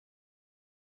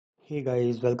Hey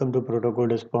guys, welcome to Proto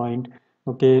Point.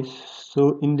 Okay,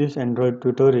 so in this Android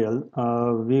tutorial,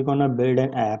 we're gonna build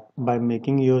an app by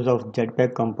making use of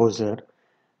Jetpack Composer,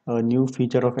 a new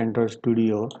feature of Android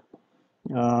Studio.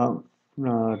 Uh,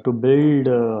 to build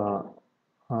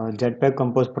Jetpack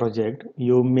Compose project,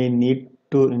 you may need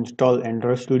to install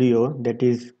Android Studio, that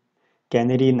is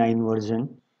Canary 9 version.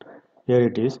 Here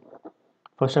it is.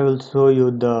 First, I will show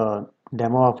you the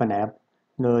demo of an app.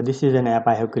 This is an app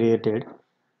I have created.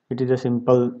 It is a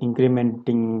simple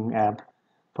incrementing app.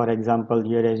 For example,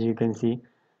 here as you can see,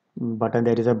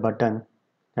 there is a button.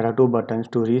 There are two buttons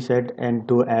to reset and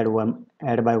to add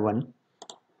by one.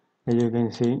 As you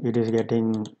can see, it is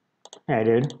getting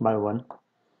added by one,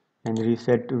 and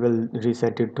reset will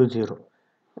reset it to 0.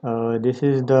 This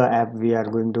is the app we are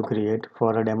going to create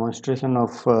for a demonstration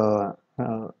of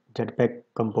Jetpack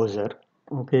Composer.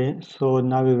 Okay, so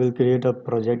now we will create a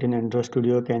project in Android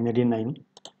Studio Canary 9.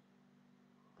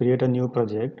 Create a new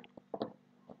project,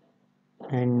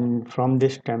 and from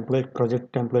this project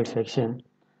template section,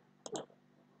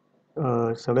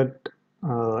 select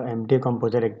empty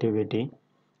composer activity.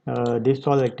 These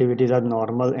all activities are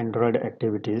normal Android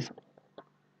activities,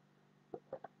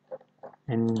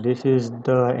 and this is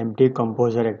the empty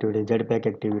composer activity, Jetpack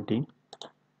activity.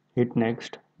 Hit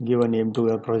next, give a name to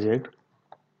your project.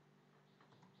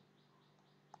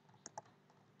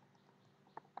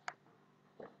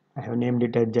 I have named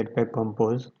it as Jetpack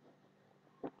Compose.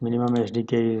 Minimum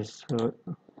SDK is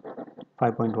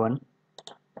 5.1.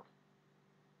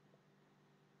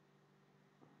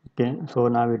 Okay, so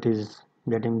now it is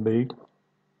getting built.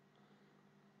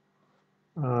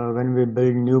 When we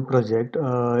build new project,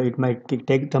 it might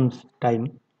take some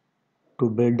time to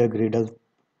build the Gradle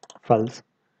files.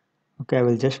 Okay, I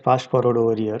will just fast forward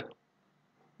over here.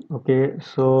 Okay,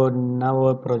 so now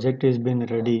our project is been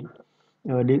ready.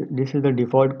 This is the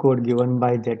default code given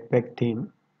by Jetpack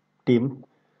team.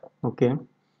 Okay,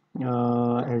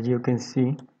 as you can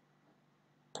see,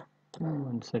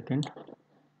 one second,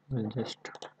 we'll just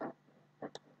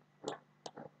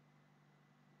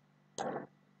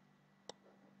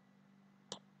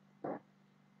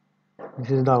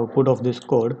this is the output of this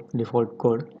code, default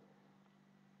code.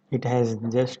 It has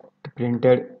just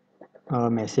printed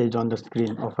a message on the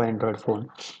screen of an Android phone.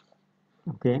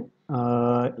 Okay,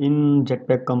 in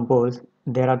Jetpack Compose,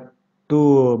 there are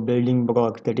two building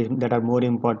blocks that are more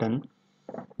important.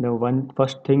 The one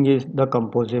first thing is the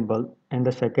composable, and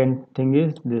the second thing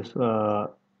is this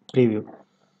preview.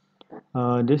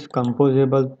 This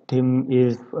composable theme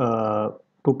is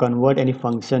to convert any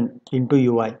function into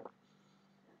UI.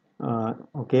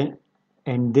 Okay,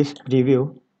 and this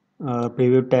preview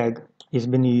tag is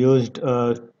been used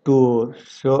to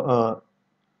show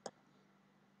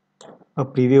a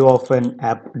preview of an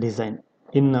app design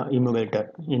in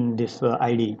emulator in this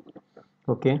IDE.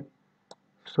 Okay,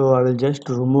 so I will just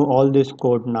remove all this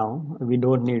code now. We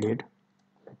don't need it.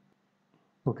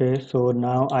 Okay, so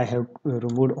now I have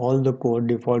removed all the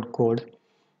default code.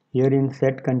 Here in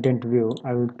set content view,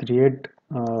 I will create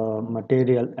a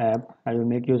material app. I will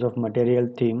make use of material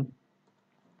theme,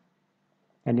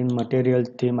 and in material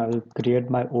theme, I will create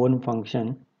my own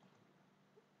function,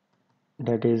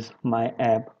 that is my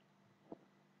app.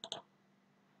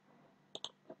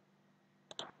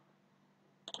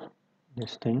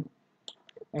 This thing,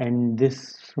 and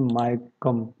this my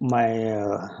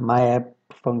app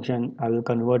function, I will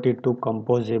convert it to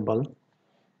composable.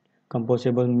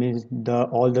 Composable means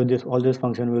all this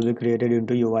function will be created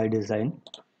into UI design.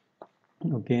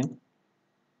 Okay,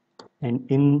 and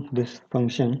in this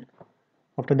function,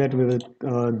 after that we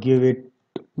will give it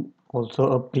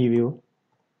also a preview,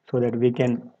 so that we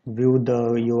can view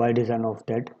the UI design of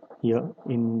that here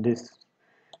in this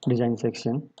design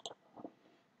section.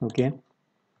 Okay,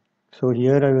 so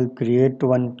here I will create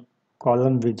one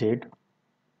column widget.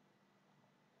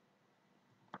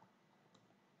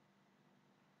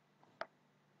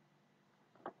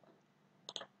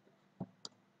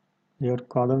 Your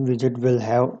column widget will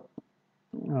have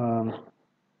um,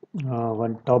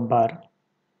 one top bar.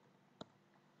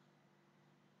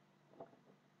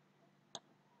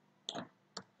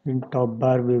 In top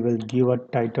bar we will give a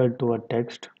title to a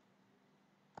text.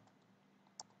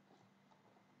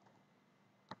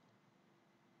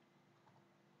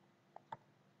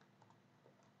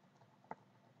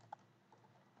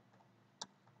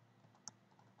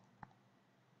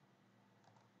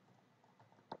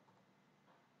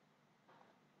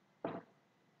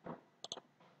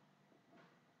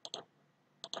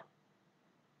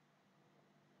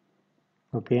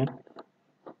 Okay,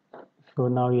 so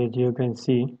now as you can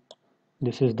see,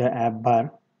 this is the app bar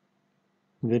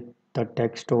with the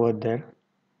text over there.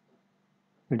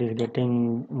 it is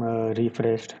getting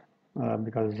refreshed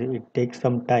because it takes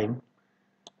some time.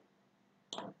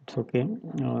 It's okay.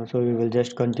 So we will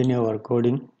just continue our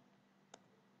coding.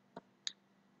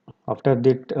 After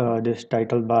that, this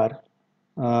title bar,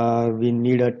 we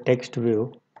need a text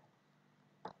view.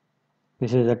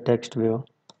 This is a text view.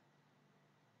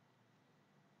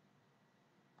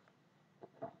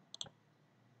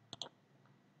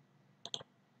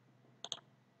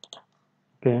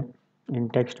 Okay, in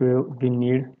text view we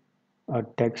need a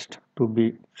text to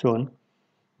be shown.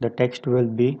 The text will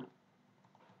be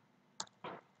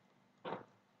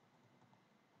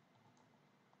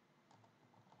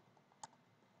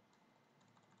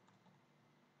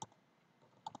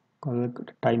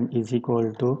time is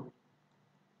equal to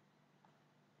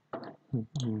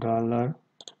dollar,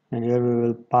 and here we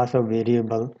will pass a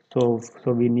variable. So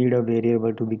we need a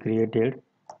variable to be created.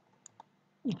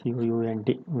 Count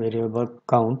variable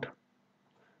count.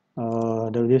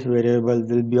 This variable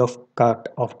will be of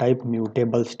type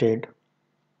mutable state.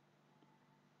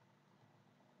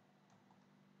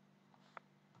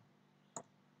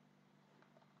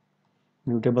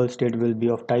 Mutable state will be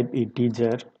of type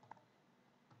integer.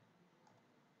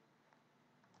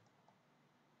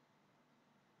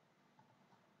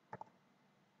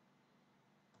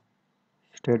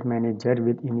 State manager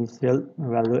with initial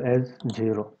value as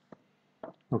 0.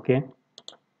 Okay,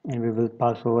 and we will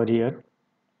pass over here.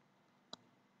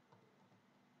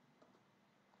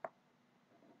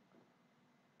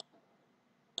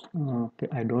 Okay,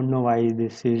 I don't know why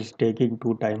this is taking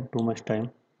too much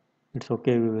time. It's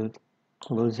okay, we will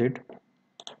close it.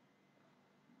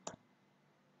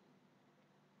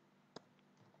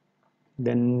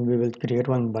 Then we will create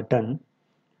one button.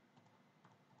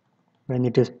 When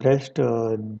it is pressed,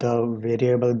 the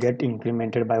variable get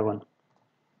incremented by 1.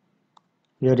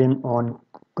 Here in on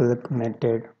click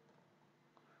method,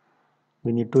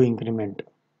 we need to increment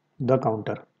the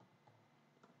counter.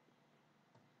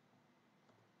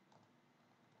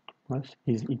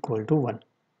 Is equal to 1.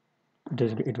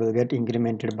 It will get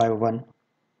incremented by 1.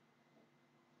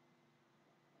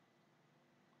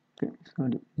 Okay,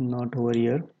 sorry, not over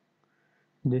here.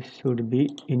 This should be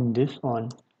in this on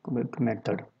click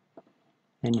method.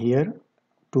 And here,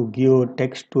 to give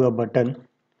text to a button,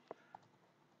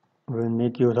 we will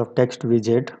make use of text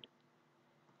widget.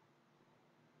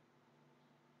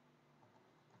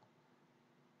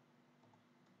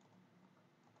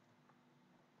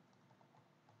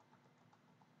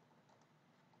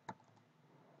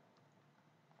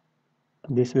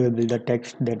 This will be the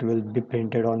text that will be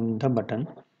printed on the button.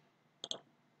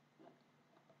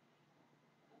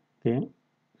 Okay,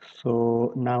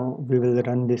 so now we will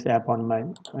run this app on my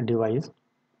device.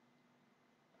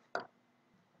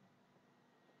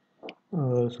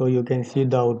 So you can see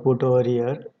the output over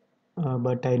here,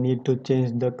 but I need to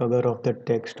change the color of the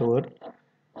text over.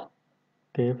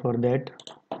 Okay, for that,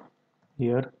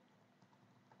 here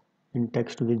in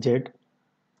text widget,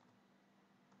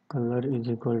 color is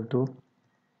equal to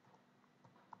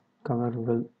color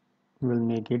will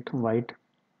make it white.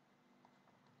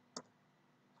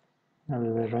 Now we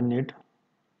will run it.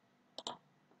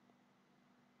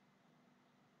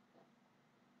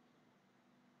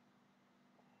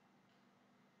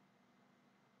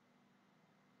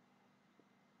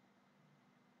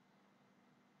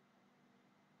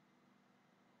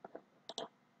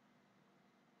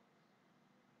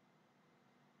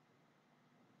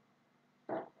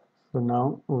 So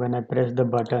now when I press the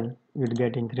button, it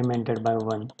get incremented by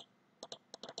 1.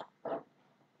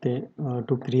 Okay,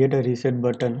 to create a reset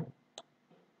button,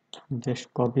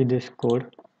 just copy this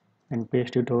code and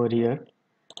paste it over here,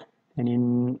 and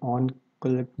in on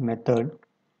click method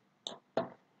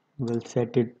we'll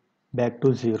set it back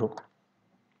to 0.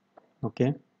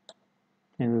 Okay,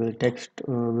 and we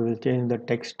will change the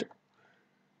text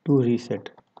to reset.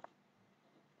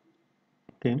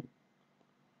 Okay,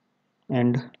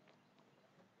 and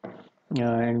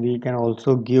we can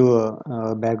also give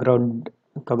a background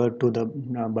color to the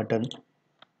button.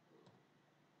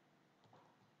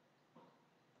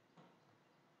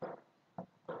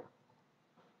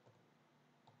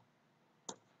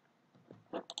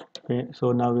 Okay,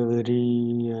 so now we will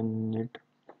run it.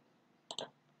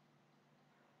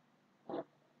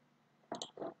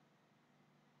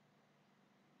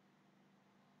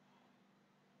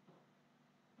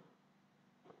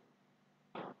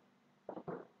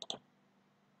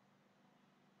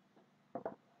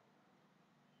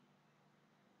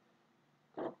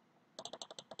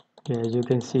 Okay, as you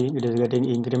can see, it is getting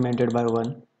incremented by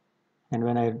 1, and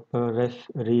when I press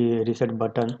reset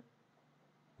button,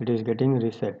 it is getting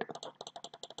reset.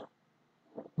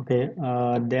 Okay,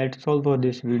 that's all for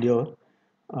this video.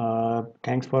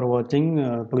 Thanks for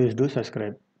watching. Please do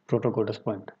subscribe. Proto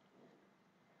Point.